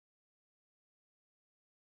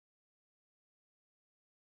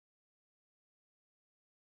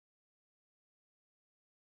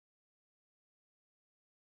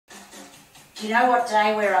Do you know what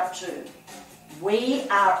day we're up to? We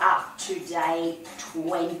are up to day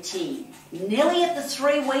 20, nearly at the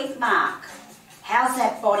 3-week mark. How's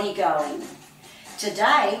that body going?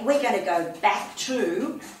 Today we're going to go back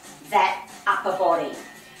to that upper body.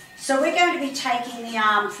 So we're going to be taking the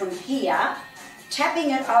arm from here,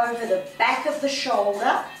 tapping it over the back of the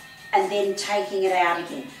shoulder and then taking it out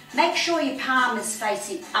again. Make sure your palm is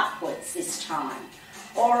facing upwards this time.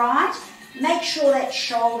 All right? Make sure that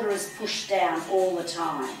shoulder is pushed down all the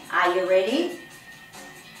time. Are you ready?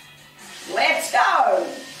 Let's go!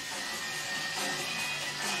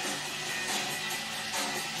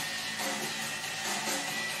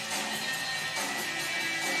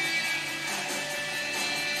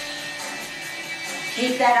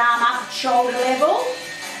 Keep that arm up at shoulder level,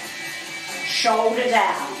 shoulder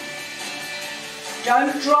down.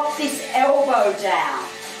 Don't drop this elbow down.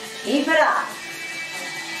 Keep it up.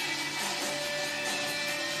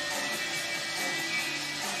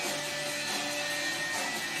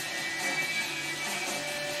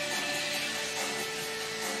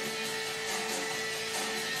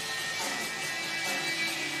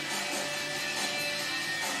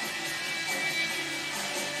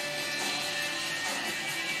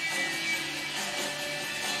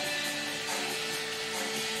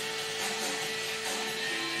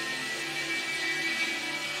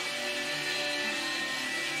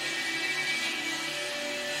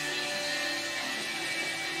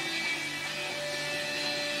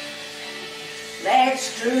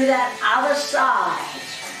 Let's do that other side.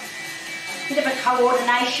 Bit of a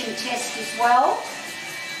coordination test as well.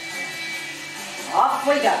 Off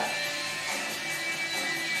we go.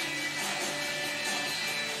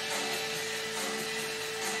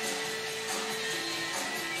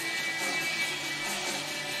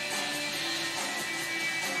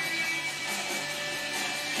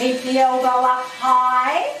 Keep the elbow up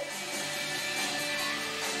high.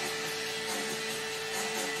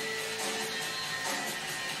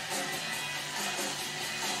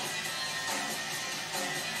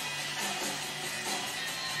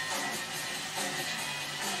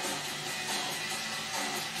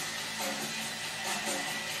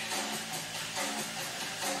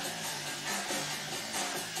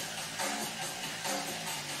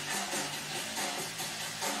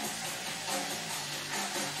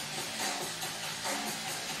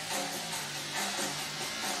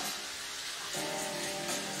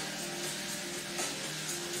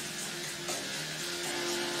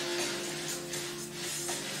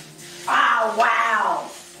 Oh, wow,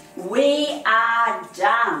 we are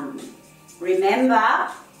done. Remember,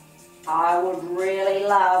 I would really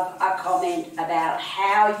love a comment about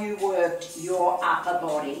how you worked your upper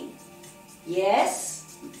body.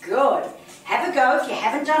 Yes? Good. Have a go. If you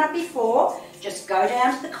haven't done it before, just go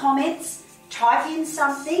down to the comments, type in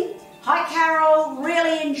something. Hi, Carol,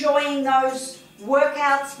 really enjoying those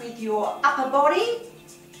workouts with your upper body.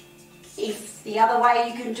 If the other way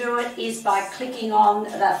you can do it is by clicking on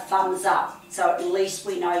the thumbs up, so at least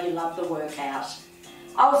we know you love the workout.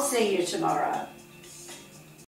 I'll see you tomorrow.